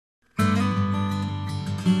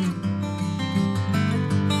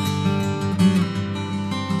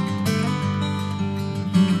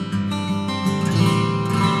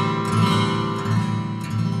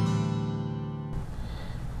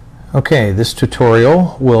Okay, this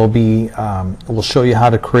tutorial will show you how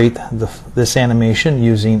to create this animation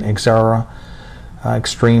using Xara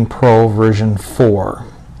Xtreme Pro version 4.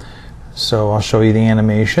 So I'll show you the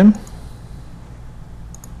animation.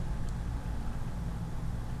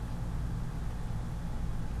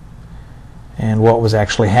 And what was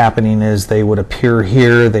actually happening is they would appear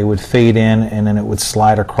here, they would fade in, and then it would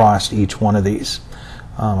slide across each one of these.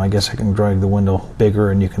 I guess I can drag the window bigger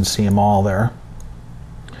and you can see them all there.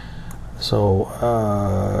 So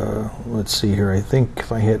let's see here. I think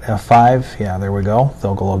if I hit F5, yeah, there we go.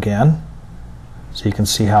 They'll go again. So you can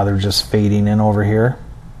see how they're just fading in over here.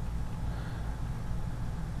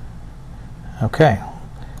 Okay.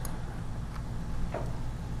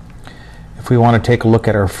 If we want to take a look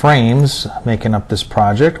at our frames making up this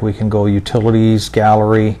project, we can go Utilities,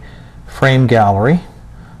 Gallery, Frame Gallery.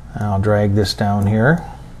 I'll drag this down here.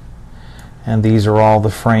 And these are all the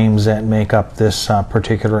frames that make up this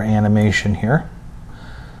particular animation here.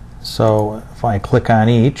 So if I click on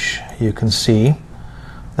each, you can see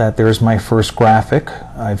that there's my first graphic.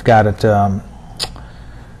 I've got it the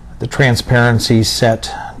transparency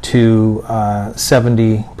set to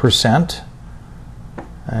 70%.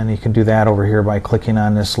 And you can do that over here by clicking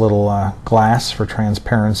on this little glass for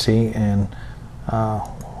transparency, and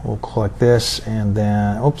we'll click this, and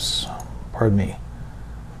then, oops, pardon me.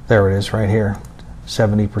 There it is right here,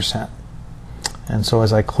 70%. And so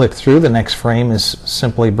as I click through, the next frame is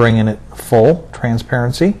simply bringing it full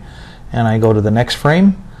transparency. And I go to the next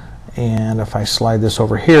frame, and if I slide this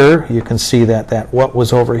over here, you can see that what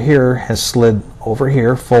was over here has slid over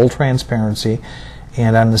here, full transparency.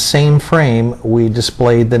 And on the same frame, we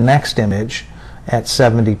displayed the next image at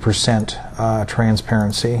 70%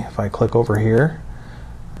 transparency. If I click over here,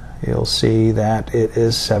 you'll see that it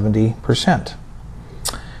is 70%.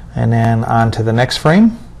 And then on to the next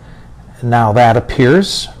frame. Now that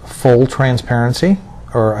appears full transparency,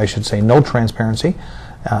 or I should say no transparency,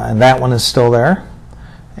 and that one is still there.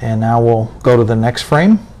 And now we'll go to the next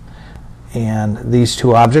frame, and these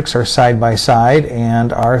two objects are side by side,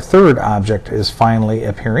 and our third object is finally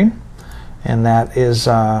appearing, and that is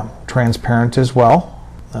transparent as well.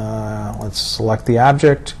 Let's select the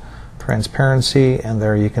object, transparency, and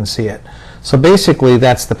there you can see it. So basically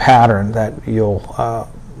that's the pattern that you'll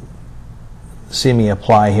see me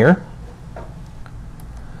apply here.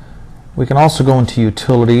 We can also go into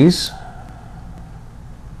Utilities,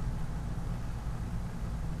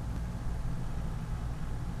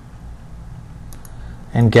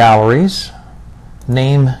 and Galleries,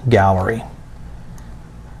 Name Gallery.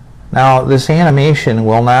 Now this animation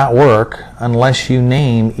will not work unless you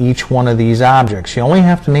name each one of these objects. You only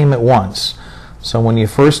have to name it once. So when you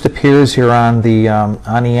first appears here on the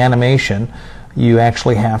animation, you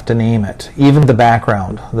actually have to name it. Even the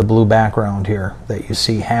background, the blue background here that you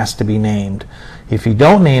see, has to be named. If you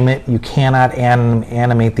don't name it, you cannot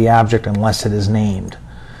animate the object unless it is named.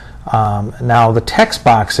 Now the text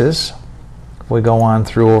boxes, if we go on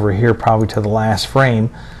through over here probably to the last frame,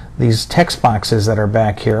 these text boxes that are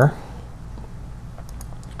back here,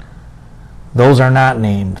 those are not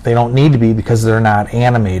named. They don't need to be because they're not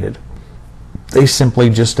animated. They simply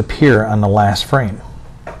just appear on the last frame.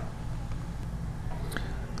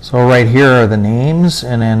 So right here are the names,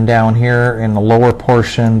 and then down here in the lower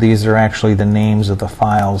portion, these are actually the names of the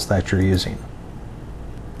files that you're using.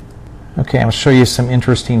 Okay, I'm going to show you some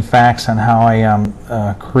interesting facts on how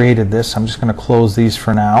I created this. I'm just going to close these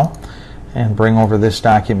for now and bring over this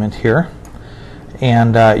document here.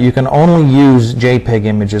 And you can only use JPEG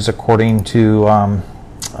images according to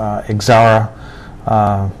Xara,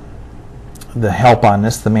 the help on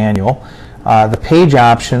this, the manual. The page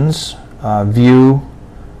options, view.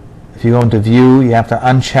 If you go into View, you have to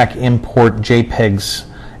uncheck Import JPEGs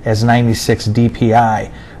as 96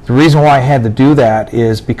 DPI. The reason why I had to do that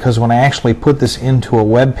is because when I actually put this into a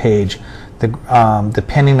web page,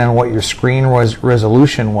 depending on what your screen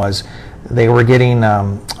resolution was, they were getting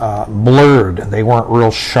blurred. They weren't real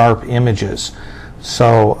sharp images.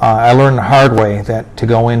 So I learned the hard way that to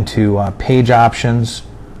go into Page Options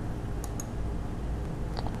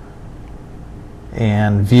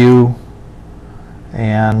and View,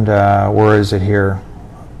 and where is it here?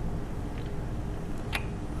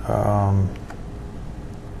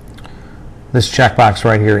 This checkbox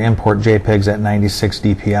right here, import JPEGs at 96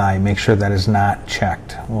 DPI. Make sure that is not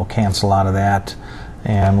checked. We'll cancel out of that,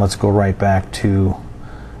 and let's go right back to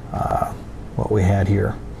what we had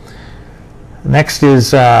here. Next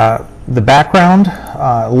is the background.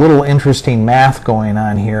 A little interesting math going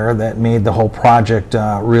on here that made the whole project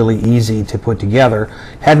really easy to put together.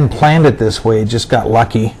 Hadn't planned it this way, just got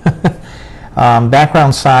lucky.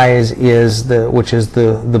 Background size is which is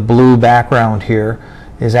the blue background here,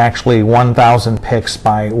 is actually 1000 pix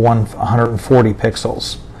by 140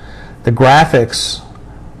 pixels. The graphics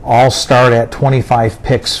all start at 25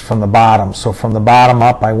 pix from the bottom. So from the bottom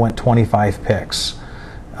up, I went 25 pix.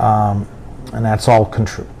 And that's all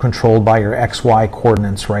controlled by your XY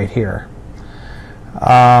coordinates right here.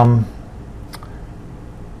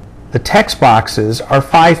 The text boxes are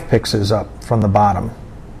 5 pixels up from the bottom.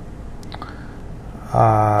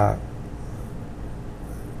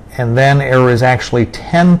 And then there is actually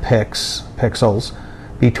 10 pixels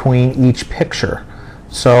between each picture.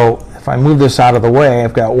 So if I move this out of the way,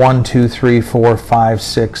 I've got 1, 2, 3, 4, 5,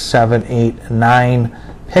 6, 7, 8, 9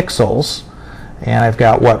 pixels. And I've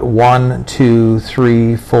got what? 1, 2,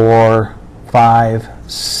 3, 4, 5,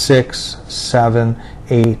 6, 7,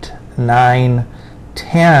 8, 9,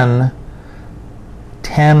 10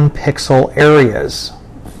 pixel areas.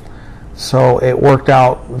 So it worked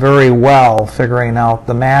out very well figuring out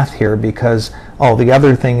the math here, because the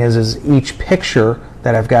other thing is each picture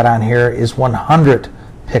that I've got on here is 100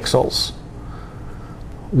 pixels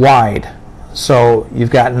wide. So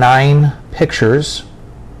you've got 9 pictures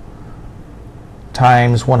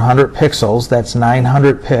times 100 pixels, that's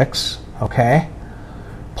 900 pix, okay?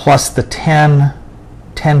 Plus the 10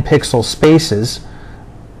 pixel spaces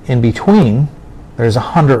in between, there's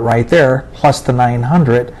 100 right there, plus the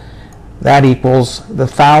 900, that equals the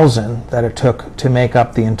 1000 that it took to make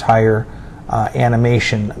up the entire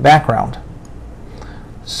animation background.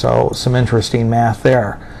 So some interesting math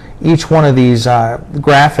there. Each one of these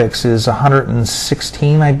graphics is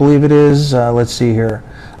 116, I believe it is. Let's see here,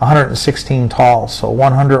 116 tall, so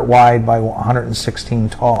 100 wide by 116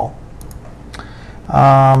 tall.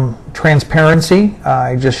 Transparency,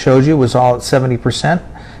 I just showed you, was all at 70%.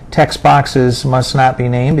 Text boxes must not be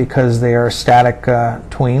named because they are static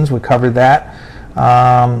tweens. We covered that.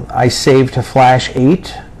 I saved to Flash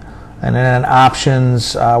 8. And then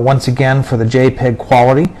options, once again, for the JPEG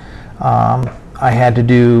quality, I had to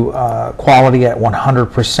do quality at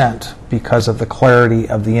 100% because of the clarity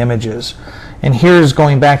of the images. And here's,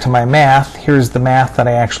 going back to my math, here's the math that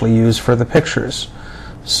I actually use for the pictures.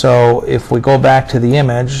 So if we go back to the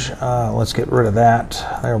image, let's get rid of that.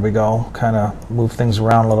 There we go. Kind of move things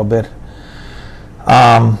around a little bit.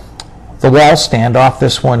 The wall standoff,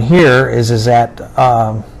 this one here, is at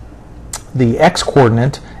the X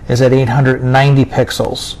coordinate is at 890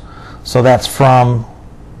 pixels. So that's from,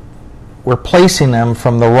 we're placing them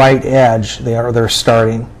from the right edge. They're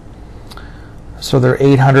starting. So they're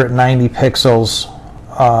 890 pixels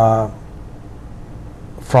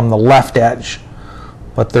from the left edge,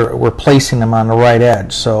 but we're placing them on the right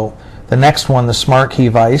edge. So the next one, the Smart Key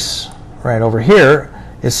Vise, right over here,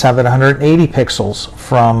 is 780 pixels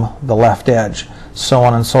from the left edge, so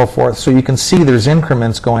on and so forth. So you can see there's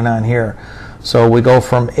increments going on here. So we go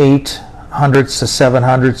from 800s to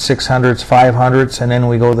 700s, 600s, 500s, and then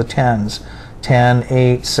we go the 10s. 10,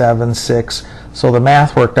 8, 7, 6. So the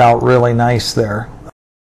math worked out really nice there.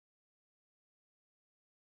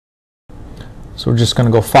 So we're just going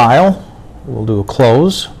to go File. We'll do a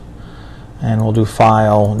Close. And we'll do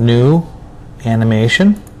File, New,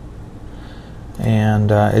 Animation.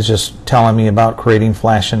 And it's just telling me about creating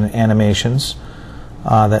Flash animations.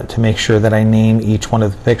 To make sure that I name each one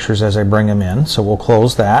of the pictures as I bring them in. So we'll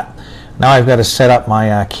close that. Now I've got to set up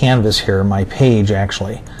my canvas here, my page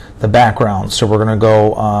actually, the background. So we're going to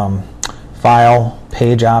go File,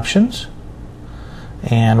 Page Options,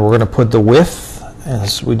 and we're going to put the width,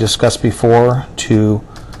 as we discussed before, to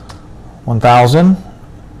 1000,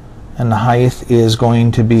 and the height is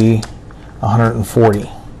going to be 140.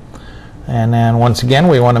 And then once again,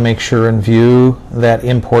 we want to make sure in View that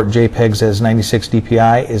Import JPEGs as 96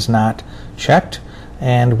 DPI is not checked,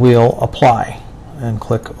 and we'll Apply and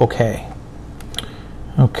click OK.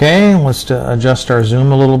 Okay, let's adjust our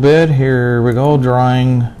zoom a little bit. Here we go,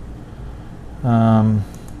 drawing,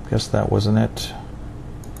 guess that wasn't it,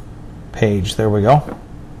 page, there we go.